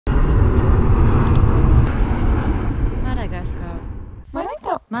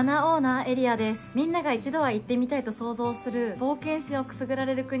マナーオーナーエリアです。みんなが一度は行ってみたいと想像する冒険心をくすぐら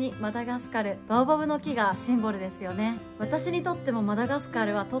れる国、マダガスカル。バオバブの木がシンボルですよね。私にとってもマダガスカ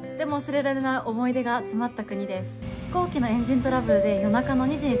ルはとっても忘れられない思い出が詰まった国です。飛行機のエンジントラブルで夜中の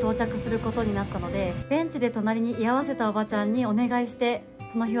2時に到着することになったので、ベンチで隣に居合わせたおばちゃんにお願いして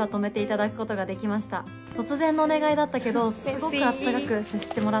その日は泊めていただくことができました。突然のお願いだったけど、すごくあったかく接し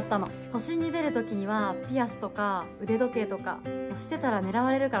てもらったの。都心に出る時にはピアスとか腕時計とかしてたら狙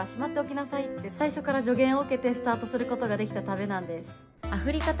われるからしまっておきなさいって最初から助言を受けてスタートすることができた旅なんです。ア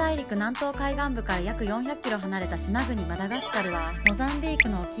フリカ大陸南東海岸部から約400キロ離れた島国マダガスカルは、モザンビーク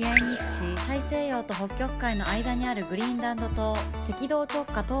の沖合に位置し、大西洋と北極海の間にあるグリーンランド島、赤道直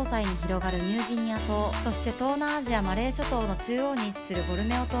下東西に広がるニューギニア島、そして東南アジアマレー諸島の中央に位置するボル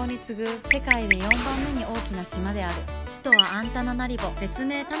ネオ島に次ぐ世界で4番目に大きな島である。首都はアンタナナリボ、別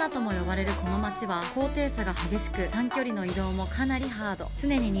名タナとも呼ばれるこの町は高低差が激しく、短距離の移動もかなりハード。常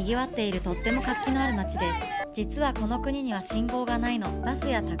に賑わっているとっても活気のある町です。実はこの国には信号がないの。バス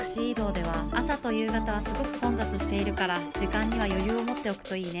やタクシー移動では朝と夕方はすごく混雑しているから、時間には余裕を持っておく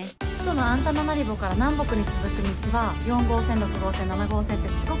といいね。首都のアンタナナリボから南北に続く道は4号線、6号線、7号線って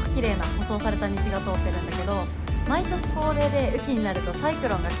すごく綺麗な舗装された道が通ってるんだけど、毎年恒例で雨季になるとサイク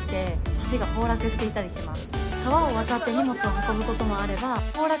ロンが来て橋が崩落していたりします。川を渡って荷物を運ぶこともあれば、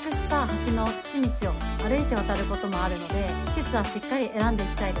崩落した橋の土道を歩いて渡ることもあるので、季節はしっかり選んでい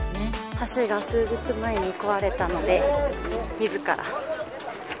きたいですね。橋が数日前に壊れたので、自ら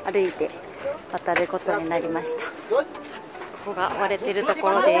歩いて渡ることになりました。ここが割れてるとこ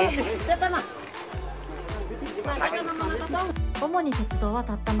ろです。主に鉄道は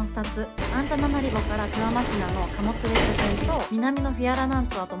たったの2つ。アンタナナリボからクワマシナの貨物列車線と南のフィアラナン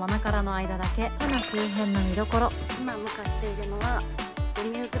ツォアとマナカラの間だけ。タナ周辺の見どころ、今向かっているのはデ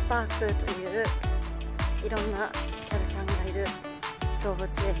ミューズパークといういろんな猿さんがいる動物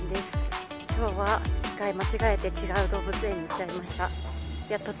園です。今日は一回間違えて違う動物園に行っちゃいました。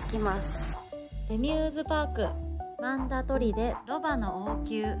やっと着きます。デミューズパーク、マンダトリでロバの王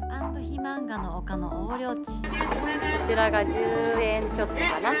宮、アンブヒマンガの丘の横領地。こちらが10円ちょっと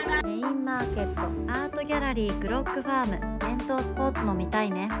かな。メインマーケット、アートギャラリー、クロックファーム。伝統スポーツも見た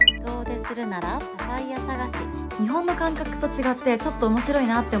いね。遠出するならサファイア探し。日本の感覚と違ってちょっと面白い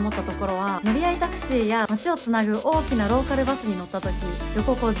なって思ったところは、乗り合いタクシーや街をつなぐ大きなローカルバスに乗った時、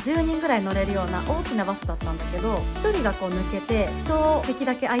横10人ぐらい乗れるような大きなバスだったんだけど、1人が抜けて1席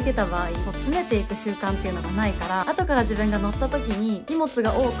だけ空いてた場合、詰めていく習慣っていうのがないから、後から自分が乗った時に荷物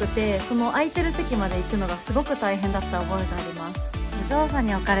が多くて、その空いてる席まで行くのがすごく大変だった覚えがあります。無造作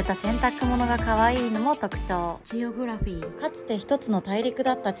に置かれた洗濯物が可愛いのも特徴。ジオグラフィー。かつて一つの大陸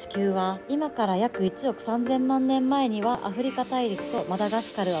だった地球は、今から約1億3000万年前にはアフリカ大陸とマダガ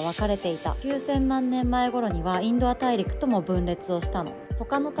スカルは分かれていた。9000万年前頃にはインドア大陸とも分裂をしたの。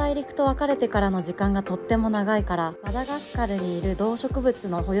他の大陸と分かれてからの時間がとっても長いから、マダガスカルにいる動植物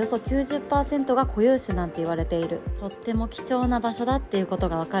のおよそ 90% が固有種なんて言われている。とっても貴重な場所だっていうこと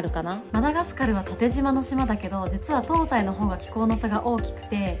がわかるかな。マダガスカルは縦縞の島だけど、実は東西の方が気候の差が大きく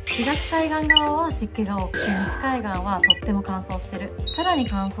て、東海岸側は湿気が多くて、西海岸はとっても乾燥してる。さらに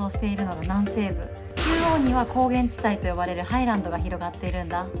乾燥しているのが南西部。中央には高原地帯と呼ばれるハイランドが広がっているん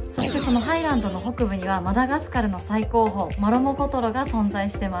だ。そしてそのハイランドの北部にはマダガスカルの最高峰マロモコトロが存在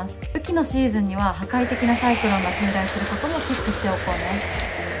してます。雨季のシーズンには破壊的なサイクロンが襲来することもチェックしておこうね。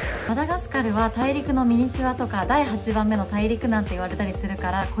マダガスカルは大陸のミニチュアとか第8番目の大陸なんて言われたりする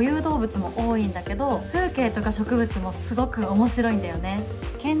から固有動物も多いんだけど、風景とか植物もすごく面白いんだよね。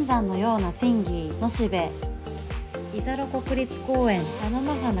剣山のようなツィンギー、ノシベ、イザロ国立公園、ラノ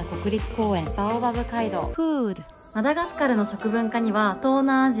マファナ国立公園、バオバブ街道、フード。マダガスカルの食文化には東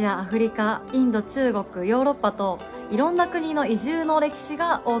南アジア、アフリカ、インド、中国、ヨーロッパといろんな国の移住の歴史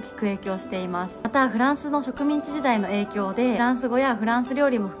が大きく影響しています。またフランスの植民地時代の影響でフランス語やフランス料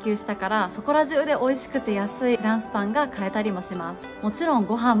理も普及したから、そこら中で美味しくて安いフランスパンが買えたりもします。もちろん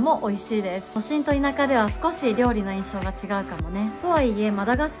ご飯も美味しいです。都心と田舎では少し料理の印象が違うかもね。とはいえマ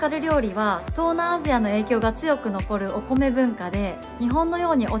ダガスカル料理は東南アジアの影響が強く残るお米文化で、日本の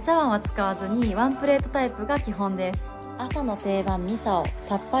ようにお茶碗は使わずにワンプレートタイプが基本です。朝の定番ミサオ、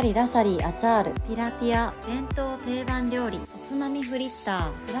さっぱりラサリーアチャール、ティラティア、伝統定番料理、おつまみフリッタ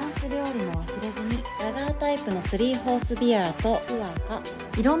ー、フランス料理も忘れずに、ラガータイプの3ホースビアとウアカ。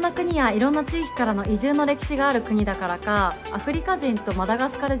いろんな国やいろんな地域からの移住の歴史がある国だからか、アフリカ人とマダガ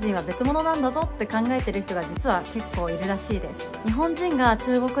スカル人は別物なんだぞって考えてる人が実は結構いるらしいです。日本人が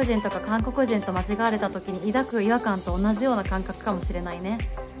中国人とか韓国人と間違われた時に抱く違和感と同じような感覚かもしれないね。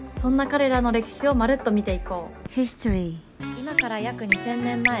そんな彼らの歴史をまるっと見ていこう。History。今かから約2000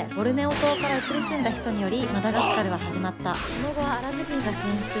年前、ボルネオ島から移り住んだ人によりマダガスカルは始まった。その後はアラブ人が進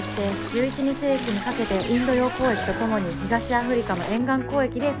出して11、2世紀にかけてインド洋交易とともに東アフリカの沿岸交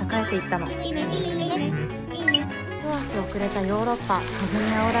易で栄えていったの。いいねいいねいいね。一足遅れたヨーロッパ、風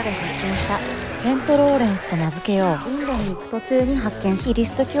に煽られ発見したセントローレンスと名付けよう。インドに行く途中に発見し、キリ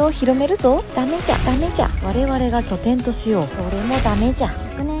スト教を広めるぞ。ダメじゃダメじゃ、我々が拠点としよう。それもダメじゃ。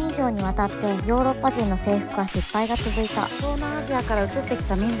100年以上にわたってヨーロッパ人の征服は失敗が続いた。東南アジアから移ってき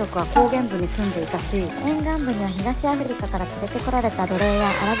た民族は高原部に住んでいたし、沿岸部には東アフリカから連れてこられた奴隷や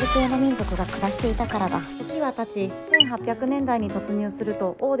アラブ系の民族が暮らしていたからだ。時は経ち、1800年代に突入する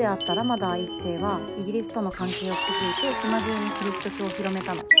と、王であったラマダー1世はイギリスとの関係を築いて島中にキリスト教を広め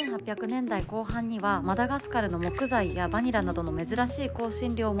たの。1800年代後半にはマダガスカルの木材やバニラなどの珍しい香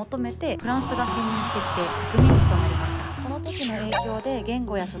辛料を求めてフランスが侵入してきて植民地となりました。この時の影響で言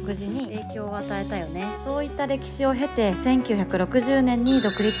語や食事に影響を与えたよね。そういった歴史を経て1960年に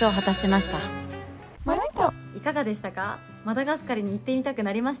独立を果たしました。まるっといかがでしたか？マダガスカルに行ってみたく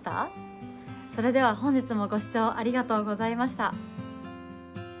なりました？それでは本日もご視聴ありがとうございました。